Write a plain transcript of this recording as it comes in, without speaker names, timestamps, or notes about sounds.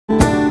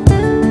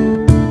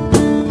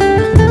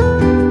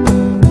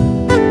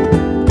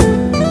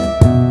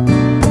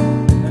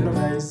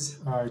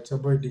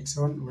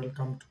Dixon.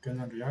 Welcome to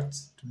Kenyan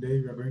Reacts.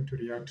 Today we are going to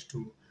react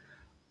to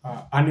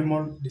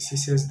animal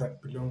diseases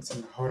that belongs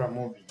in a horror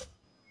movie.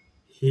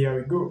 Here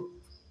we go.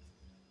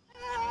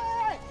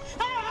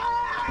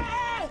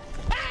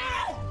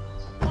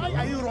 Why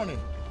are you running?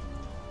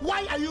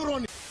 Why are you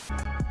running?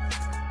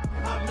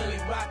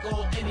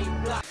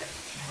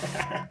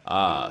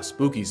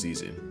 Spooky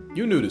season.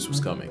 You knew this was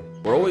coming.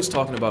 We're always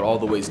talking about all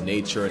the ways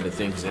nature and the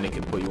things in it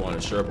can put you on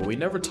a shirt, but we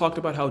never talked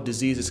about how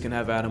diseases can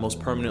have animals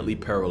permanently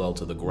parallel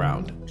to the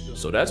ground.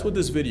 So that's what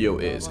this video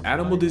is,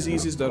 animal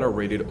diseases that are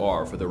rated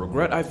R, for the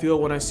regret I feel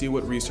when I see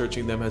what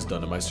researching them has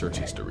done in my search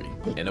history.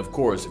 And of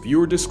course,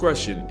 viewer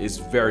discretion is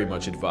very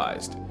much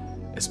advised,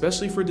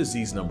 especially for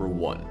disease number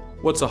 1.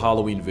 What's a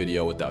Halloween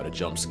video without a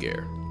jump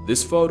scare?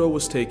 This photo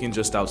was taken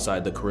just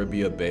outside the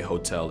Caribbean Bay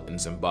Hotel in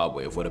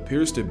Zimbabwe of what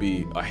appears to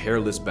be a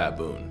hairless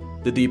baboon.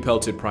 The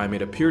depelted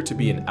primate appeared to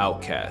be an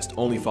outcast,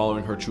 only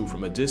following her troop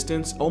from a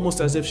distance, almost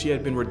as if she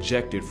had been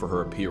rejected for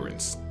her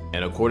appearance.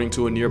 And according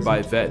to a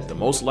nearby vet, the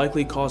most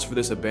likely cause for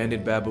this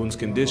abandoned baboon's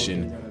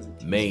condition,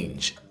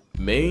 mange.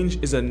 Mange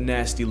is a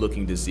nasty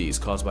looking disease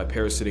caused by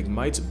parasitic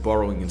mites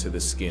burrowing into the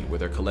skin, where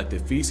their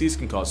collective feces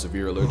can cause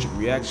severe allergic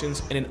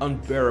reactions and an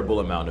unbearable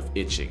amount of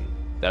itching.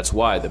 That's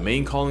why the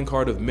main calling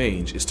card of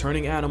mange is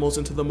turning animals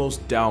into the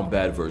most down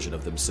bad version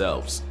of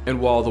themselves. And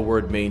while the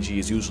word mangy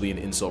is usually an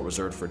insult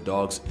reserved for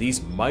dogs,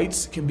 these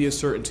mites can be a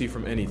certainty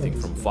from anything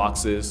from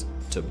foxes,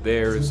 to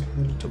bears,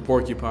 to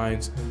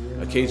porcupines,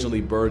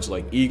 occasionally birds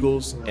like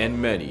eagles, and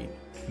many,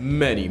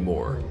 many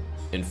more.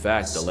 In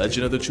fact, the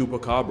legend of the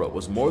chupacabra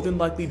was more than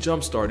likely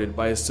jump-started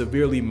by a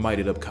severely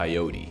mited up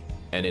coyote.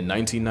 And in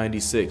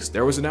 1996,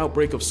 there was an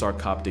outbreak of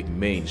sarcoptic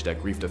mange that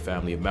griefed a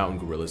family of mountain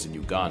gorillas in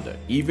Uganda,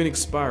 even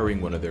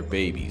expiring one of their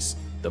babies.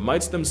 The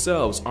mites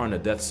themselves aren't a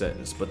death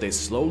sentence, but they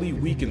slowly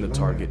weaken the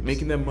target,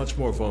 making them much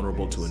more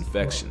vulnerable to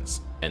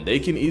infections. And they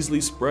can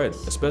easily spread,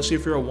 especially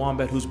if you're a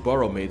wombat whose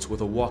burrow mates with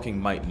a walking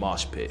mite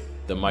mosh pit.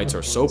 The mites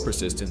are so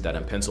persistent that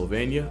in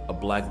Pennsylvania, a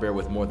black bear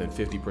with more than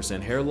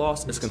 50% hair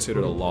loss is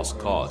considered a lost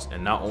cause,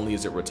 and not only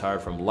is it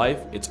retired from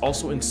life, it's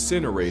also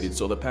incinerated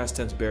so the past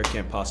tense bear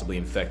can't possibly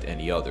infect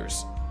any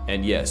others.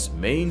 And yes,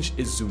 mange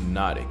is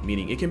zoonotic,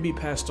 meaning it can be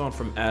passed on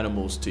from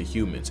animals to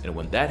humans, and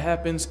when that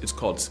happens, it's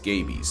called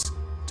scabies.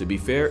 To be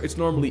fair, it's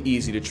normally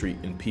easy to treat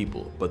in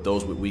people, but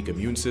those with weak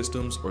immune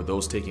systems or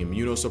those taking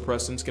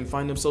immunosuppressants can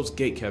find themselves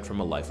gatekept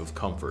from a life of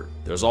comfort.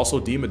 There's also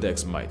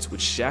Demodex mites,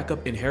 which shack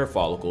up in hair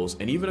follicles,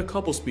 and even a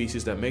couple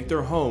species that make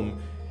their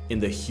home in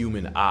the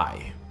human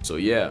eye. So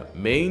yeah,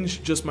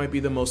 mange just might be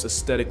the most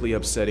aesthetically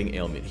upsetting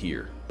ailment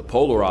here. The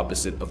polar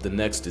opposite of the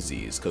next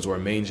disease, because where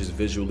mange is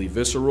visually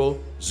visceral,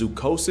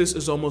 zoochosis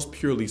is almost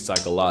purely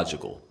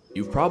psychological.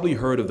 You've probably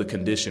heard of the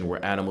condition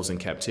where animals in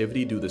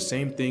captivity do the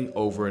same thing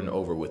over and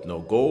over with no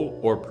goal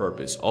or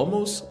purpose,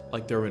 almost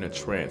like they're in a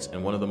trance,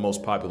 and one of the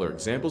most popular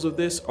examples of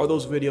this are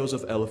those videos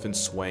of elephants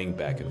swaying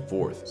back and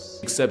forth.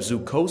 Except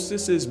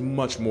zoochosis is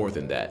much more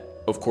than that.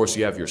 Of course,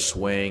 you have your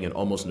swaying and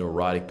almost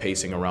neurotic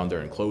pacing around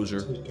their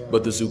enclosure,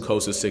 but the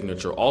zoochosis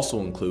signature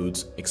also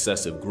includes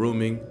excessive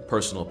grooming,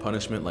 personal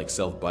punishment like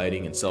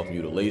self-biting and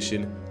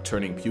self-mutilation,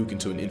 turning puke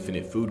into an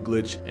infinite food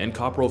glitch, and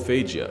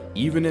coprophagia,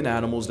 even in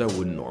animals that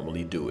wouldn't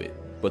normally do it.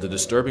 But the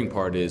disturbing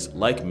part is,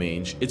 like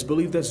mange, it's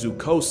believed that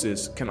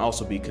zoochosis can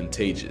also be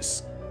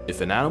contagious.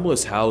 If an animal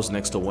is housed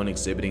next to one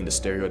exhibiting the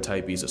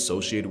stereotypes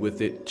associated with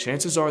it,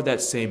 chances are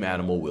that same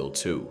animal will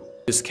too.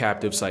 This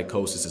captive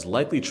psychosis is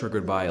likely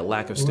triggered by a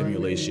lack of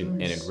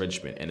stimulation and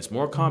enrichment, and it's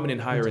more common in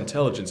higher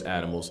intelligence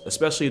animals,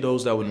 especially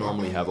those that would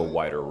normally have a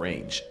wider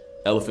range.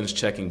 Elephants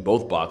checking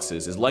both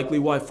boxes is likely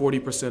why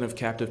 40% of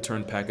captive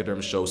turned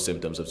pachyderms show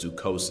symptoms of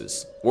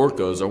zoochosis.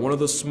 Orcas are one of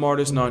the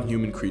smartest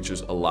non-human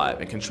creatures alive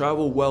and can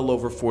travel well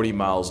over 40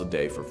 miles a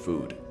day for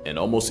food. And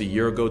almost a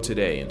year ago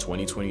today, in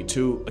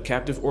 2022, a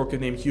captive orca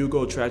named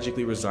Hugo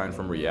tragically resigned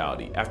from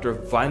reality after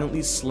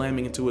violently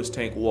slamming into his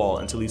tank wall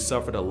until he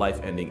suffered a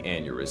life-ending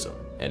aneurysm.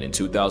 And in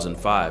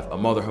 2005, a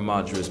mother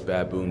hamadryas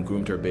baboon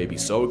groomed her baby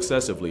so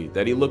excessively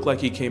that he looked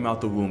like he came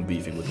out the womb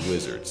beefing with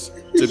wizards.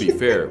 To be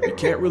fair, we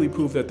can't really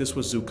prove that this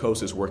was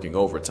zoochosis working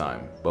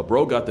overtime, but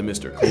bro got the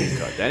Mr. Clean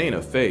Cut. That ain't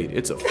a fade,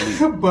 it's a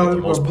fleet. But the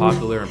most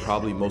popular and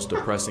probably most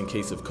depressing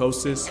case of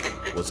chosis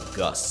was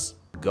Gus.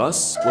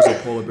 Gus was a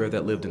polar bear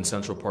that lived in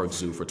Central Park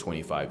Zoo for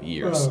 25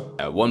 years.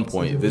 At one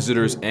point,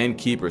 visitors and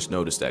keepers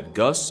noticed that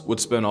Gus would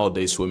spend all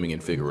day swimming in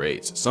figure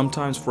eights,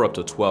 sometimes for up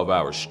to 12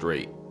 hours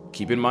straight.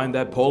 Keep in mind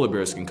that polar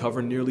bears can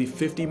cover nearly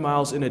 50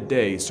 miles in a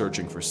day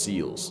searching for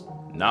seals.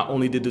 Not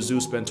only did the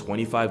zoo spend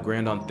 25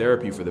 grand on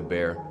therapy for the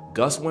bear,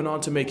 Gus went on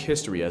to make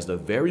history as the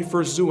very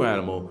first zoo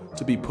animal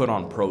to be put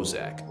on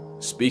Prozac.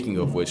 Speaking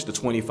of which, the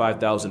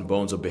 25,000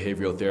 bones of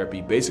behavioral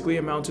therapy basically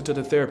amounted to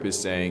the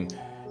therapist saying,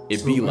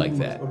 "It be like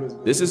that."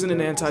 This isn't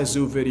an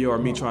anti-zoo video or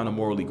me trying to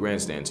morally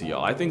grandstand to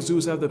y'all. I think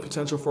zoos have the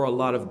potential for a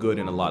lot of good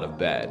and a lot of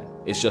bad.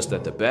 It's just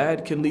that the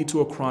bad can lead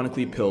to a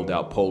chronically pilled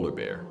out polar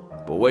bear.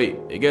 But wait,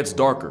 it gets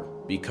darker,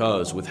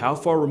 Because with how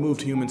far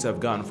removed humans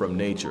have gotten from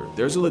nature,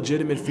 there's a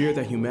legitimate fear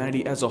that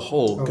humanity as a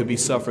whole could be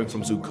suffering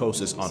from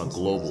zoochosis on a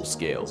global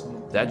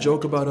scale. That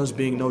joke about us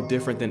being no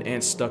different than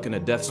ants stuck in a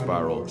death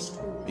spiral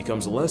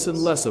becomes less and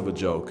less of a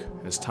joke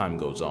as time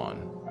goes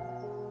on.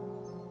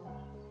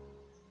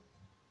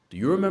 Do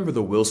you remember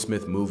the Will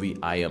Smith movie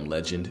I Am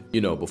Legend?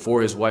 You know,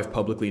 before his wife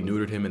publicly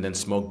neutered him and then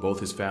smoked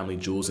both his family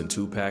jewels in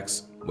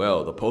 2-packs?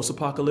 Well, the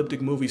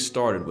post-apocalyptic movie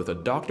started with a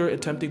doctor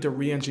attempting to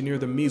re-engineer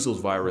the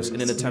measles virus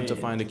in an attempt to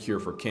find a cure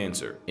for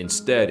cancer,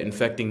 instead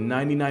infecting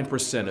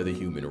 99% of the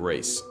human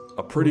race.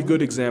 A pretty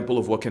good example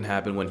of what can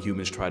happen when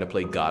humans try to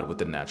play God with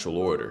the natural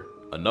order.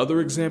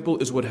 Another example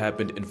is what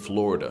happened in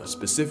Florida,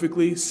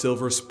 specifically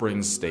Silver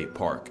Springs State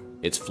Park.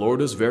 It's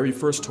Florida's very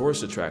first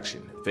tourist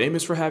attraction,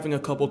 famous for having a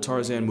couple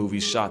Tarzan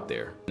movies shot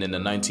there. And in the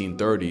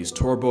 1930s,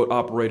 tour boat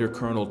operator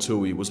Colonel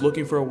Toohey was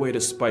looking for a way to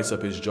spice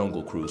up his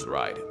jungle cruise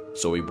ride.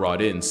 So he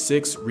brought in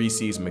 6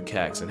 rhesus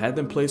macaques and had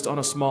them placed on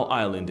a small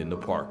island in the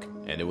park.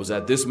 And it was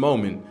at this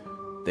moment,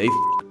 they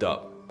f***ed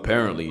up.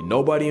 Apparently,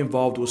 nobody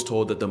involved was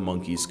told that the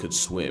monkeys could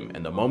swim,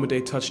 and the moment they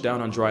touched down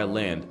on dry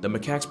land, the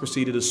macaques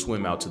proceeded to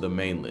swim out to the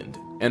mainland.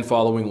 And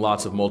following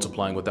lots of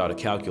multiplying without a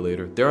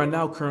calculator, there are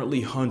now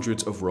currently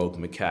hundreds of rogue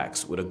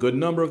macaques, with a good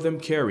number of them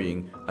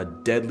carrying a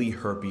deadly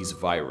herpes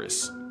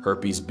virus.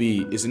 Herpes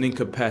B is an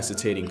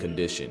incapacitating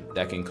condition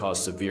that can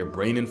cause severe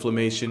brain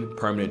inflammation,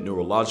 permanent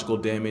neurological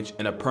damage,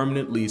 and a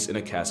permanent lease in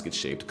a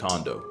casket-shaped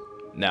condo.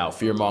 Now,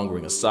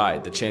 fear-mongering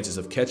aside, the chances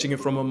of catching it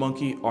from a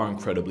monkey are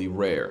incredibly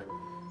rare,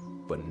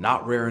 but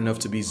not rare enough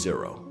to be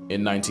zero.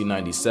 In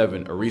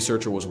 1997, a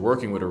researcher was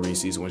working with a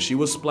rhesus when she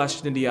was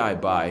splashed in the eye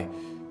by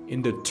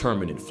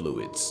indeterminate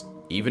fluids.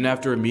 Even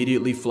after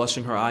immediately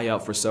flushing her eye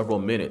out for several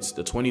minutes,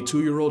 the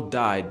 22-year-old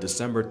died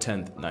December 10,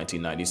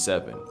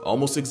 1997,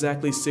 almost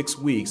exactly 6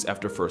 weeks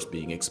after first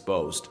being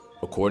exposed.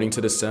 According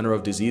to the Center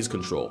of Disease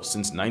Control,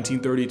 since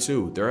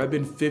 1932, there have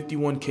been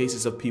 51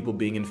 cases of people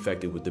being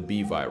infected with the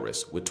B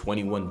virus, with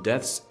 21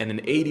 deaths and an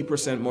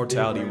 80%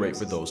 mortality rate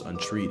for those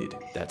untreated.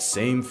 That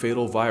same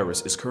fatal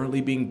virus is currently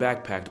being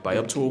backpacked by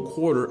up to a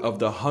quarter of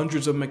the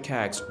hundreds of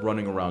macaques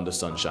running around the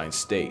Sunshine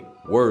State.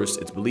 Worse,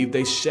 it's believed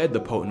they shed the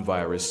potent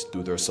virus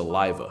through their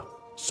saliva.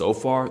 So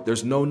far,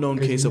 there's no known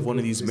case of one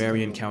of these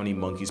Marion County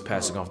monkeys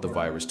passing off the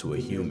virus to a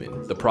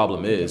human. The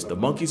problem is, the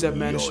monkeys have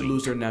managed to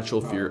lose their natural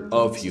fear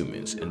of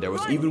humans, and there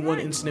was even one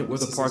incident where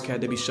the park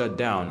had to be shut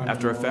down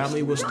after a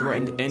family was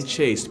threatened and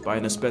chased by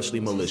an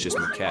especially malicious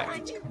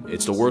macaque.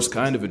 It's the worst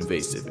kind of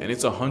invasive, and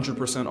it's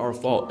 100% our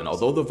fault, and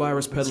although the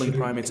virus-peddling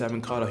primates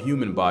haven't caught a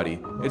human body,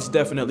 it's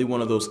definitely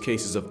one of those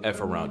cases of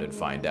F around and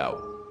find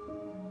out.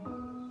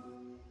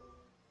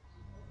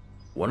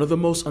 One of the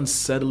most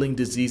unsettling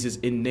diseases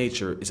in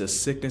nature is a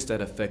sickness that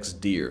affects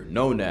deer,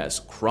 known as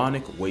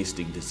chronic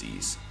wasting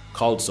disease,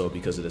 called so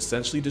because it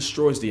essentially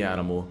destroys the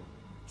animal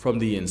from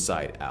the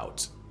inside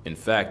out. In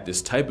fact,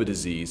 this type of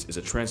disease is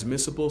a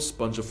transmissible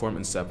spongiform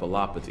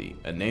encephalopathy,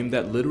 a name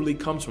that literally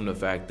comes from the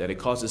fact that it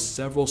causes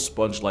several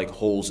sponge-like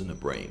holes in the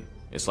brain.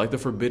 It's like the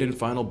forbidden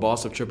final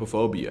boss of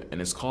trypophobia,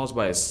 and it's caused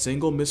by a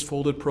single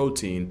misfolded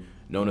protein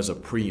known as a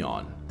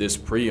prion. This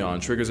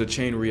prion triggers a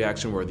chain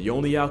reaction where the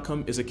only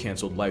outcome is a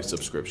canceled life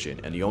subscription,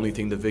 and the only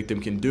thing the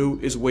victim can do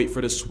is wait for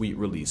the sweet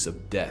release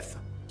of death.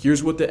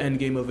 Here's what the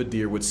endgame of a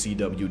deer with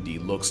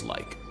CWD looks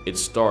like. It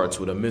starts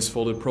with a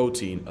misfolded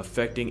protein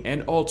affecting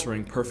and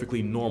altering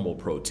perfectly normal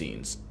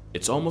proteins.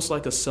 It's almost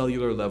like a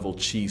cellular level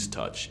cheese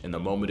touch, and the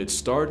moment it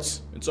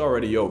starts, it's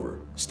already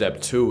over.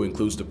 Step 2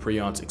 includes the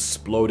prions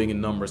exploding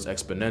in numbers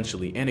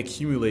exponentially and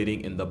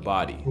accumulating in the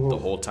body, the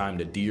whole time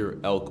the deer,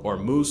 elk, or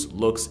moose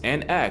looks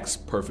and acts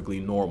perfectly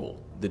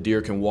normal. The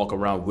deer can walk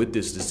around with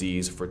this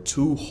disease for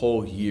 2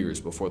 whole years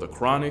before the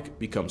chronic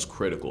becomes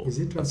critical.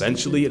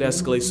 Eventually, it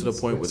escalates to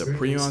the point where the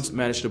prions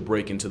manage to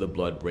break into the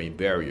blood-brain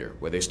barrier,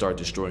 where they start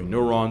destroying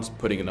neurons,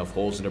 putting enough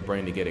holes in the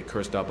brain to get it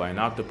cursed out by an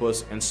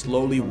octopus, and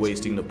slowly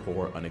wasting the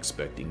poor,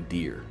 unexpecting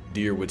deer.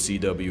 Deer with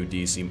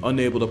CWD seem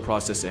unable to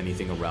process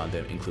anything around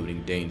them,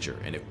 including danger,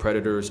 and if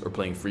predators or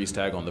playing freeze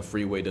tag on the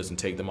freeway doesn't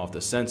take them off the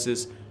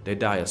senses, they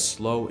die a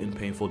slow and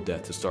painful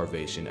death to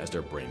starvation as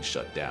their brains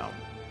shut down.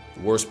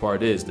 The worst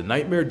part is, the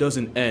nightmare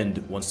doesn't end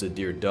once the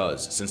deer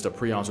does, since the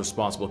prions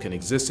responsible can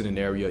exist in an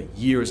area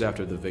years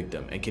after the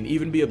victim and can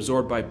even be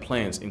absorbed by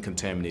plants in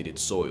contaminated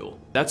soil.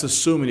 That's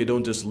assuming they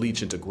don't just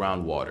leach into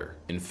groundwater.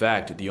 In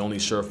fact, the only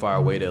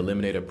surefire way to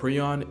eliminate a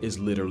prion is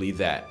literally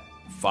that: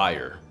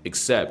 fire.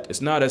 Except,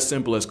 it's not as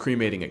simple as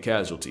cremating a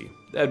casualty.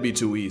 That'd be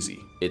too easy.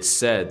 It's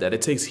said that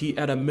it takes heat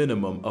at a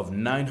minimum of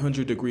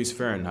 900 degrees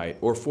Fahrenheit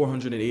or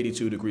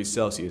 482 degrees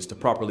Celsius to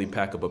properly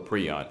pack up a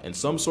prion, and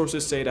some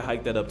sources say to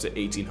hike that up to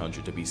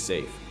 1800 to be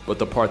safe. But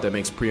the part that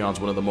makes prions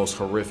one of the most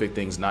horrific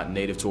things not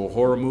native to a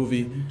horror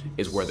movie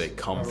is where they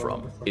come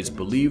from. It's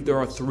believed there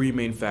are 3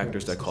 main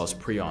factors that cause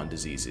prion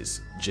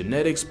diseases.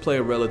 Genetics play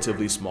a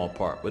relatively small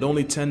part, with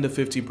only 10 to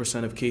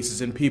 15% of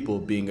cases in people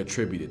being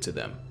attributed to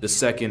them. The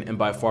second, and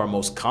by far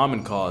most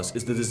common cause,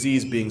 is the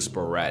disease being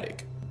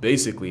sporadic.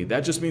 Basically,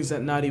 that just means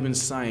that not even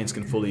science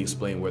can fully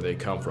explain where they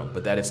come from,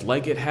 but that it's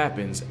like it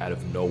happens out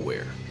of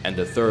nowhere. And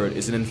the third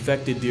is an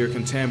infected deer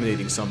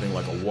contaminating something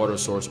like a water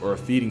source or a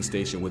feeding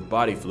station with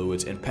body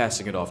fluids and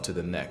passing it off to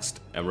the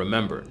next. And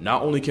remember,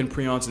 not only can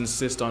prions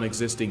insist on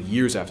existing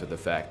years after the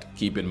fact,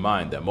 keep in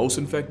mind that most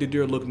infected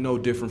deer look no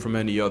different from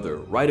any other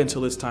right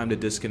until it's time to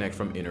disconnect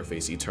from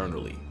interface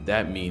eternally.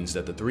 That means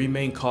that the three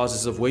main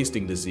causes of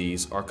wasting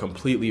disease are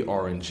completely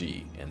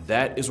RNG, and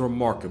that is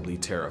remarkably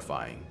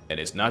terrifying. And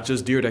it's not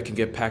just deer that can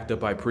get packed up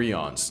by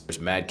prions. There's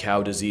mad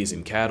cow disease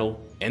in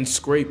cattle and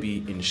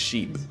scrapie in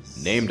sheep,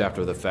 named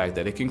after the fact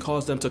that it can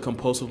cause them to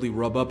compulsively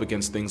rub up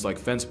against things like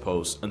fence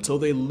posts until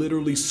they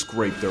literally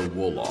scrape their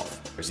wool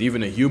off. There's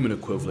even a human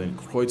equivalent,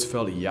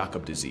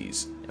 Creutzfeldt-Jakob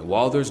disease. And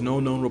while there's no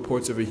known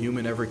reports of a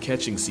human ever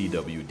catching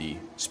CWD,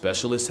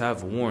 specialists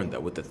have warned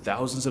that with the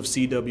thousands of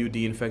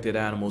CWD infected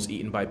animals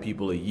eaten by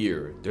people a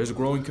year, there's a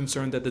growing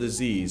concern that the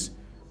disease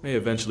may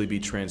eventually be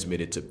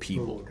transmitted to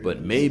people.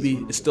 But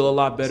maybe it's still a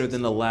lot better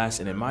than the last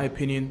and, in my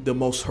opinion, the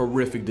most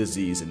horrific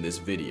disease in this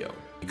video.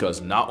 Because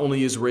not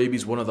only is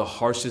rabies one of the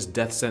harshest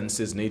death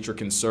sentences nature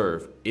can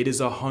serve, it is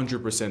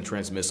 100%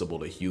 transmissible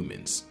to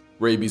humans.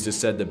 Rabies is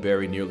said to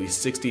bury nearly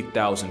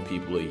 60,000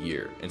 people a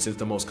year, and since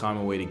the most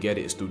common way to get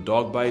it is through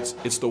dog bites,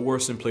 it's the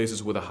worst in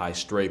places with a high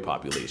stray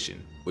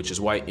population. Which is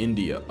why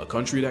India, a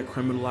country that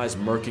criminalized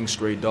murking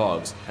stray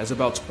dogs, has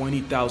about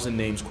 20,000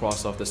 names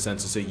crossed off the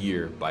census a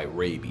year by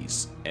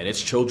rabies. And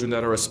it's children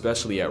that are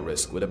especially at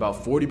risk, with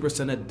about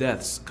 40% of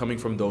deaths coming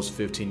from those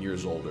 15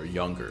 years old or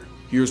younger.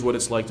 Here's what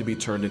it's like to be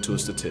turned into a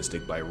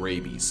statistic by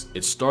rabies.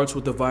 It starts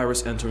with the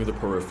virus entering the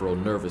peripheral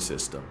nervous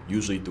system,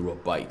 usually through a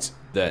bite.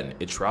 Then,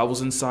 it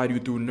travels inside you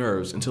through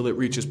nerves until it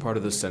reaches part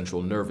of the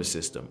central nervous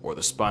system, or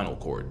the spinal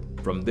cord.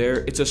 From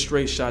there, it's a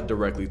straight shot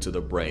directly to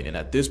the brain, and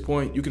at this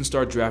point, you can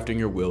start drafting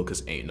your will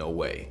cause ain't no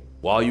way.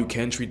 While you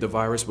can treat the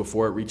virus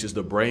before it reaches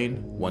the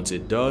brain, once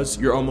it does,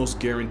 you're almost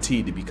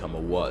guaranteed to become a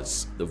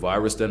WUS. The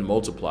virus then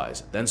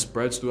multiplies, then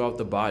spreads throughout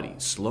the body,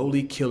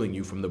 slowly killing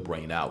you from the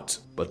brain out.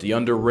 But the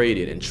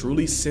underrated and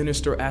truly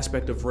sinister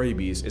aspect of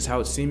rabies is how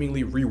it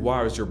seemingly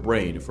rewires your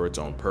brain for its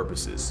own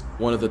purposes.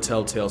 One of the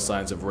telltale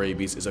signs of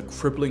rabies is a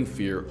crippling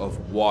fear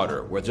of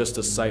water, where just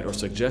a sight or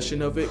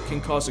suggestion of it can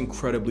cause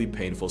incredibly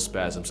painful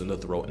spasms in the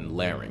throat and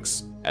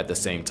larynx. At the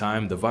same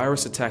time, the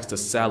virus attacks the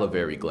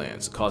salivary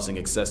glands, causing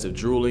excessive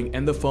drooling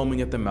and the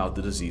foaming at the mouth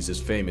the disease is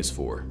famous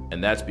for.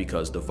 And that's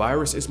because the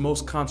virus is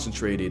most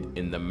concentrated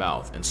in the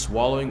mouth, and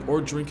swallowing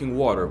or drinking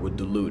water would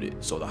dilute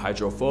it, so the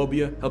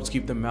hydrophobia helps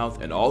keep the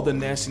mouth and all the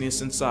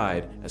nastiness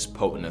inside as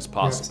potent as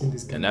possible.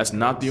 And that's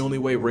not the only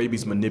way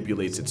rabies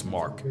manipulates its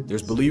mark.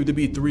 There's believed to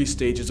be 3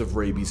 stages of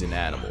rabies in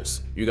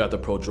animals. You got the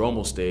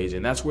prodromal stage,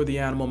 and that's where the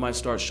animal might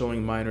start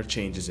showing minor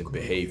changes in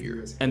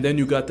behavior. And then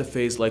you got the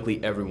phase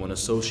likely everyone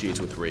associates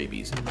with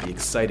rabies, the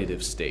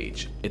excitative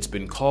stage. It's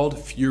been called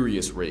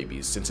furious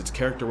rabies since it's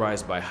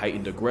characterized by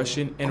heightened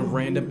aggression and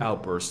random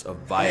outbursts of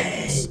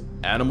violence.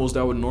 Animals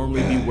that would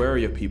normally be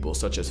wary of people,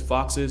 such as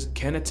foxes,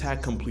 can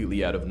attack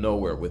completely out of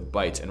nowhere with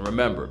bites, and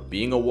remember,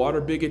 being a water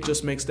bigot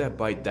just makes that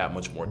bite that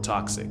much more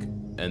toxic.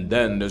 And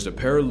then there's the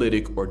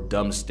paralytic or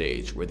dumb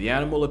stage, where the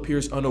animal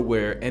appears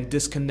unaware and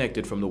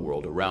disconnected from the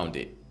world around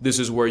it. This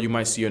is where you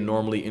might see a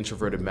normally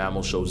introverted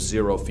mammal show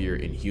zero fear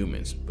in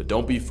humans, but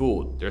don't be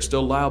fooled, they're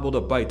still liable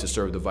to bite to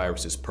serve the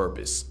virus's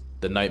purpose.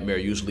 The nightmare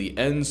usually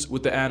ends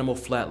with the animal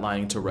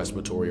flatlining to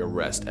respiratory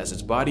arrest as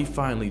its body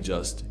finally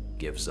just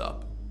gives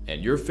up.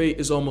 And your fate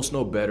is almost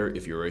no better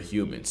if you're a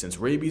human, since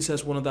rabies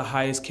has one of the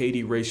highest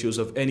KD ratios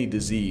of any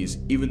disease,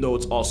 even though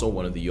it's also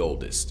one of the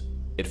oldest.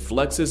 It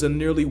flexes a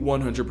nearly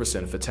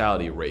 100%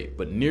 fatality rate,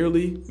 but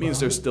nearly means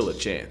there's still a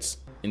chance.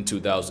 In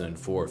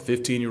 2004,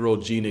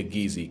 15-year-old Gina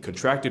Giese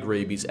contracted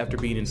rabies after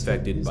being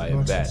infected by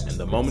a bat, and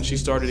the moment she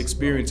started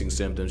experiencing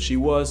symptoms, she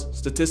was,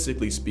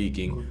 statistically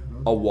speaking,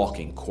 a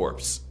walking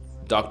corpse.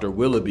 Dr.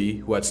 Willoughby,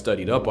 who had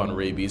studied up on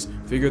rabies,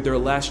 figured their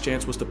last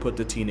chance was to put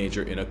the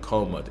teenager in a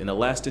coma in a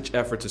last-ditch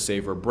effort to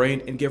save her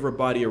brain and give her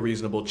body a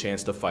reasonable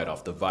chance to fight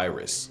off the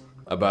virus.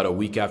 About a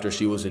week after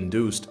she was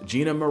induced,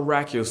 Gina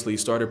miraculously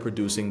started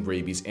producing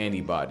rabies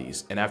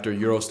antibodies, and after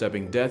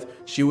Euro-stepping death,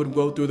 she would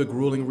go through the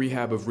grueling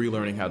rehab of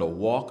relearning how to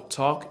walk,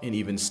 talk, and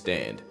even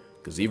stand.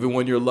 Cause even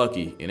when you're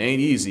lucky, it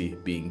ain't easy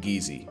being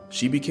Giese.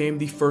 She became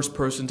the first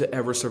person to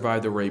ever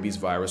survive the rabies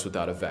virus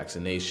without a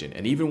vaccination,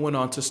 and even went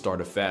on to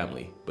start a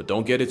family. But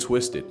don't get it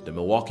twisted, the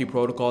Milwaukee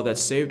protocol that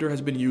saved her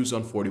has been used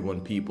on 41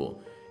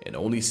 people, and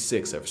only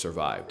 6 have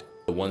survived.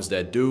 The ones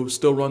that do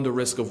still run the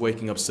risk of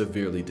waking up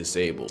severely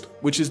disabled,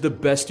 which is the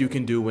best you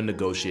can do when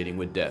negotiating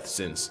with death,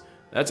 since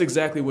that's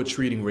exactly what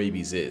treating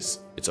rabies is.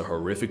 It's a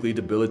horrifically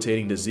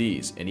debilitating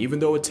disease, and even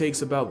though it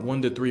takes about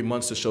 1 to 3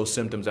 months to show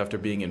symptoms after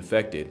being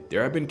infected,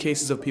 there have been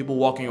cases of people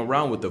walking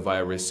around with the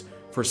virus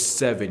for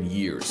 7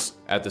 years.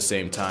 At the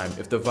same time,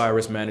 if the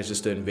virus manages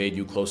to invade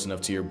you close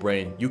enough to your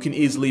brain, you can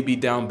easily be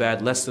down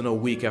bad less than a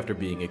week after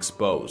being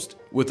exposed.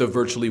 With a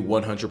virtually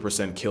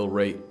 100% kill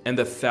rate, and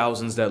the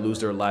thousands that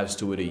lose their lives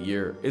to it a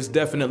year, it's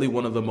definitely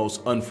one of the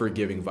most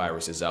unforgiving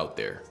viruses out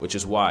there. Which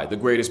is why the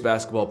greatest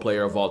basketball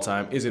player of all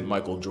time isn't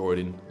Michael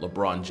Jordan,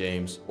 LeBron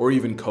James, or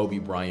even Kobe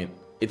Bryant.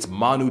 It's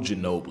Manu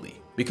Ginobili.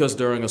 because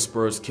during a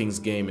Spurs-Kings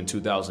game in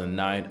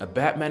 2009, a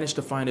bat managed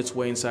to find its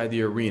way inside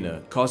the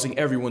arena, causing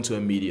everyone to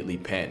immediately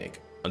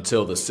panic,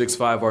 until the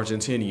 6'5"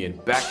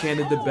 Argentinian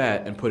backhanded the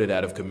bat and put it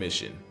out of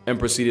commission, and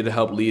proceeded to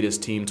help lead his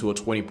team to a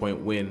 20-point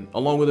win,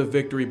 along with a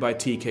victory by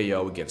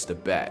TKO against the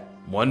bat.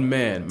 One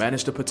man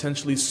managed to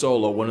potentially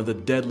solo one of the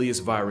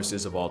deadliest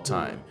viruses of all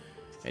time,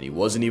 and he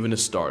wasn't even a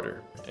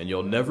starter. And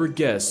you'll never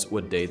guess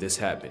what day this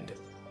happened.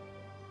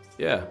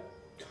 Yeah,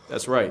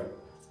 that's right.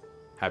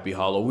 Happy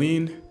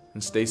Halloween,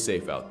 and stay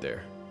safe out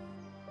there.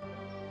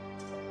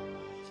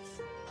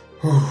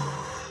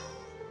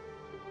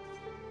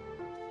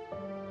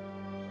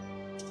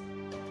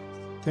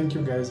 Thank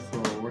you guys for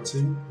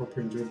watching. Hope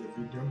you enjoyed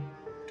the video.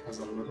 It has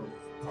a lot of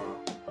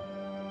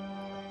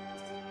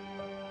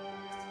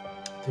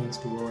things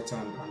to watch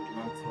and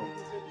learn from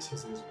the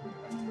diseases with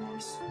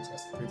animals which are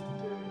spread to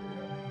the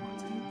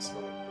human beings. So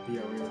be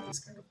aware of this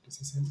kind of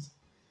diseases.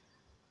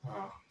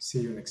 See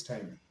you next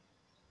time.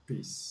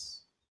 Peace.